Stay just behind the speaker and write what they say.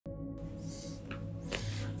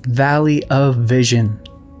valley of vision,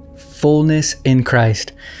 fullness in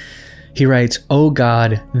Christ. He writes, "O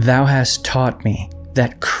God, thou hast taught me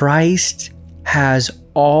that Christ has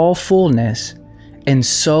all fullness, and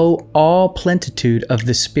so all plenitude of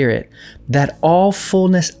the Spirit, that all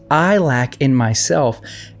fullness I lack in myself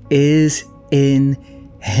is in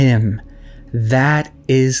him." That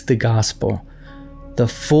is the gospel. The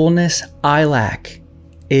fullness I lack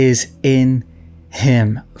is in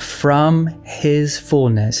him. From his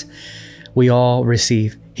fullness we all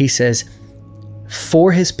receive. He says,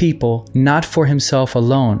 for his people, not for himself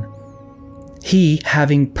alone. He,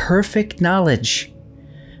 having perfect knowledge,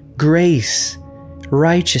 grace,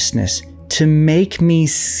 righteousness, to make me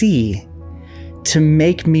see, to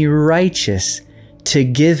make me righteous, to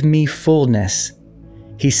give me fullness.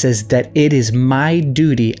 He says that it is my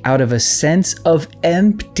duty, out of a sense of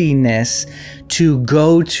emptiness, to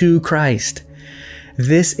go to Christ.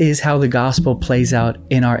 This is how the gospel plays out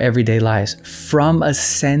in our everyday lives. From a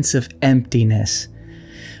sense of emptiness,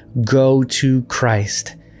 go to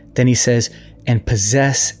Christ. Then he says, and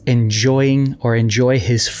possess, enjoy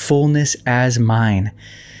his fullness as mine,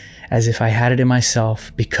 as if I had it in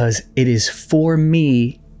myself, because it is for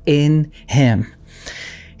me in him.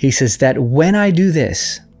 He says that when I do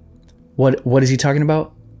this, what is he talking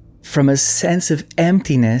about? From a sense of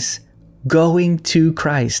emptiness, going to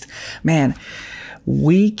Christ. Man,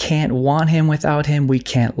 we can't want him without him. We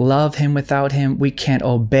can't love him without him. We can't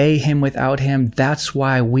obey him without him. That's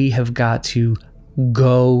why we have got to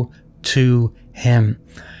go to him,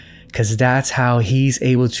 because that's how he's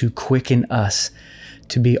able to quicken us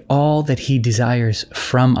to be all that he desires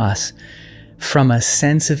from us. From a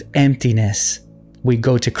sense of emptiness, we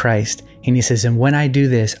go to Christ. And he says, and when I do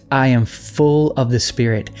this, I am full of the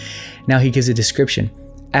Spirit. Now he gives a description.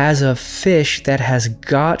 As a fish that has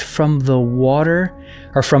got from the water,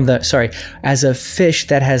 as a fish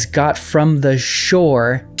that has got from the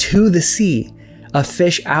shore to the sea, a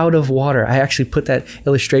fish out of water. I actually put that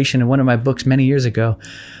illustration in one of my books many years ago,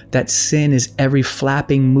 that sin is every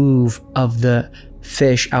flapping move of the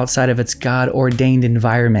fish outside of its God-ordained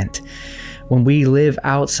environment. When we live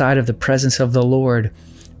outside of the presence of the Lord,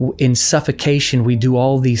 in suffocation, we do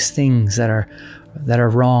all these things that are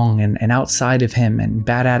wrong and outside of him, and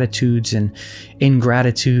bad attitudes and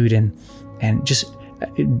ingratitude and just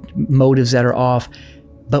motives that are off.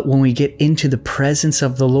 But when we get into the presence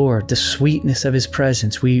of the Lord, the sweetness of his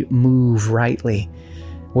presence, we move rightly.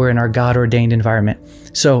 We're in our God-ordained environment.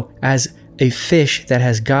 So as a fish that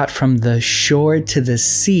has got from the shore to the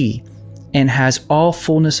sea, and has all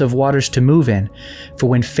fullness of waters to move in. For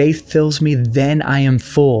when faith fills me, then I am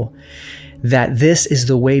full. That this is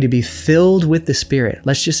the way to be filled with the Spirit.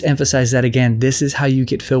 Let's just emphasize that again. This is how you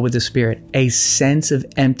get filled with the Spirit. A sense of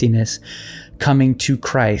emptiness coming to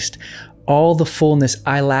Christ. All the fullness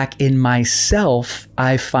I lack in myself,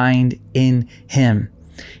 I find in him.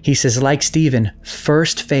 He says, like Stephen,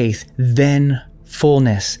 first faith, then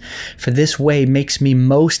fullness. For this way makes me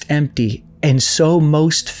most empty, and so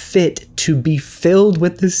most fit to be filled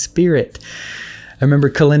with the Spirit. I remember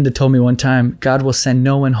Kalinda told me one time, God will send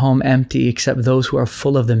no one home empty except those who are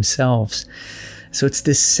full of themselves. So it's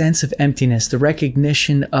this sense of emptiness, the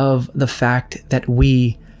recognition of the fact that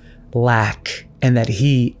we lack and that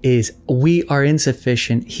we are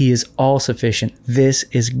insufficient. He is all sufficient. This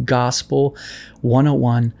is Gospel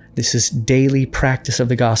 101. This is daily practice of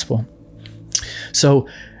the gospel. So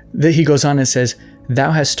he goes on and says,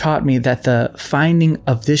 thou hast taught me that the finding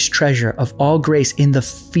of this treasure of all grace in the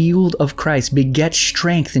field of Christ begets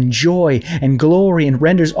strength and joy and glory and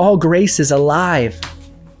renders all graces alive.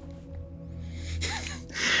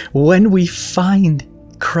 When we find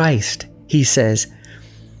Christ, he says,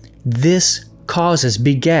 this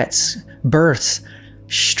begets, births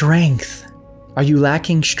strength. Are you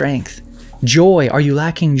lacking strength? Joy, are you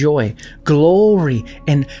lacking joy? Glory,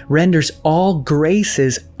 and renders all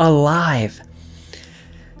graces alive.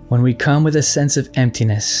 When we come with a sense of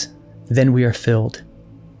emptiness, then we are filled.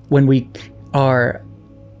 When we are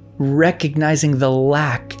recognizing the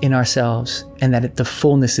lack in ourselves and that the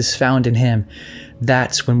fullness is found in him,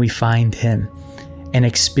 that's when we find him and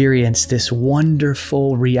experience this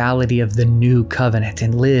wonderful reality of the new covenant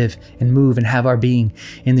and live and move and have our being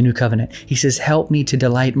in the new covenant. He says, help me to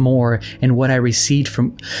delight more in what I received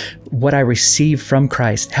from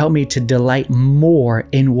Christ. Help me to delight more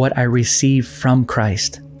in what I receive from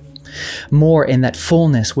Christ. More in that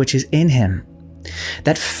fullness which is in him,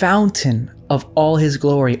 that fountain of all his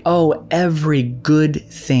glory. Oh, every good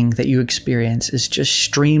thing that you experience is just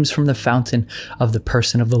streams from the fountain of the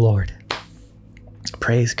person of the Lord.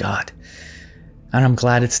 Praise God. And I'm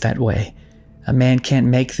glad it's that way. A man can't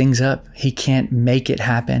make things up. He can't make it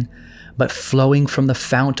happen. But flowing from the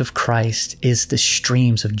fount of Christ is the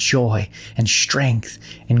streams of joy and strength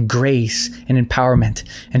and grace and empowerment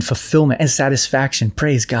and fulfillment and satisfaction.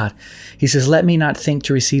 Praise God. He says, let me not think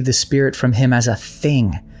to receive the Spirit from him as a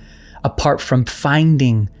thing, apart from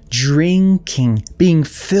finding, drinking, being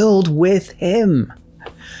filled with him.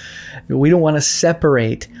 We don't want to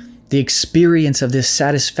separate the experience of this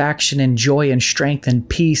satisfaction and joy and strength and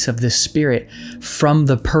peace of the Spirit from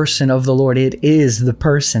the person of the Lord. It is the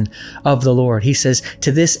person of the Lord. He says,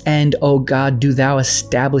 to this end, O God, do thou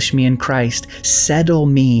establish me in Christ. Settle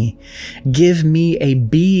me. Give me a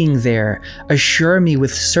being there. Assure me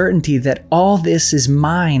with certainty that all this is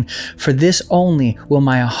mine. For this only will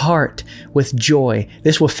my heart with joy.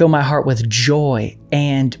 This will fill my heart with joy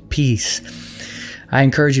and peace. I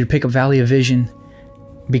encourage you to pick up Valley of Vision,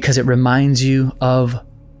 because it reminds you of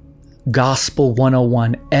Gospel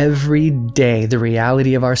 101. Every day, the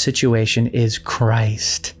reality of our situation is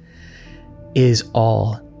Christ is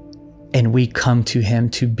all, and we come to him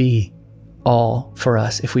to be all for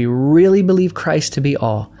us. If we really believe Christ to be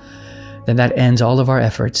all, then that ends all of our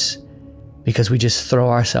efforts, because we just throw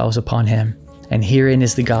ourselves upon him. And herein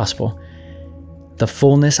is the gospel. The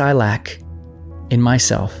fullness I lack in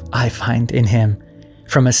myself, I find in him.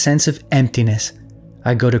 From a sense of emptiness,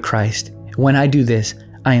 I go to Christ. When I do this,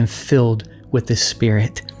 I am filled with the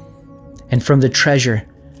Spirit. And from the treasure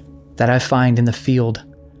that I find in the field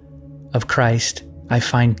of Christ, I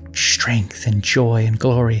find strength and joy and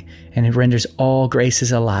glory, and it renders all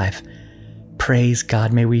graces alive. Praise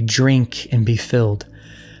God. May we drink and be filled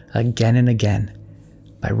again and again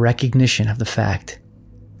by recognition of the fact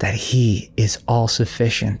that he is all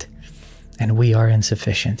sufficient and we are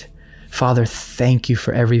insufficient. Father, thank you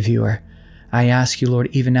for every viewer. I ask you, Lord,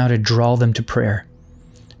 even now to draw them to prayer.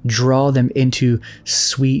 Draw them into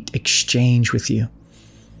sweet exchange with you.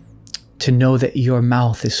 To know that your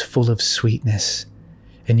mouth is full of sweetness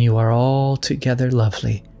and you are altogether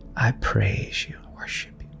lovely. I praise you,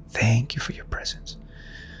 worship you. Thank you for your presence.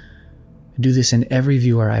 Do this in every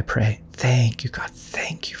viewer, I pray. Thank you, God.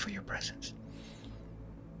 Thank you for your presence.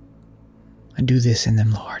 I do this in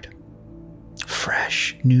them, Lord.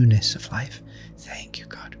 Fresh newness of life. Thank you,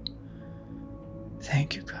 God.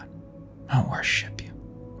 Thank you, God. I worship you.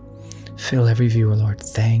 Fill every viewer, Lord.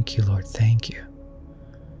 Thank you, Lord. Thank you.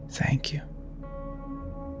 Thank you.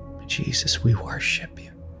 Jesus, we worship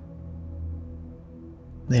you.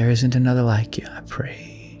 There isn't another like you. I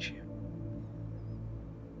praise you.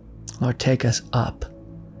 Lord, take us up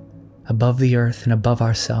above the earth and above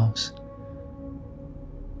ourselves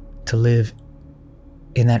to live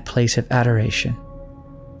in that place of adoration,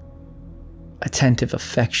 attentive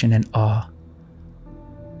affection and awe.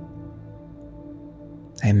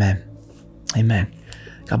 Amen. Amen.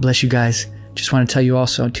 God bless you guys. Just want to tell you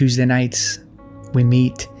also, Tuesday nights, we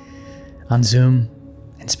meet on Zoom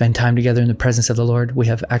and spend time together in the presence of the Lord. We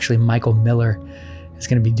have actually Michael Miller is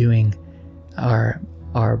going to be doing our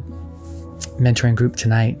mentoring group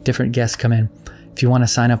tonight. Different guests come in. If you want to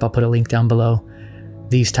sign up, I'll put a link down below.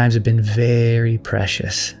 These times have been very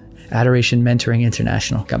precious. Adoration Mentoring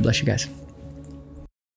International. God bless you guys.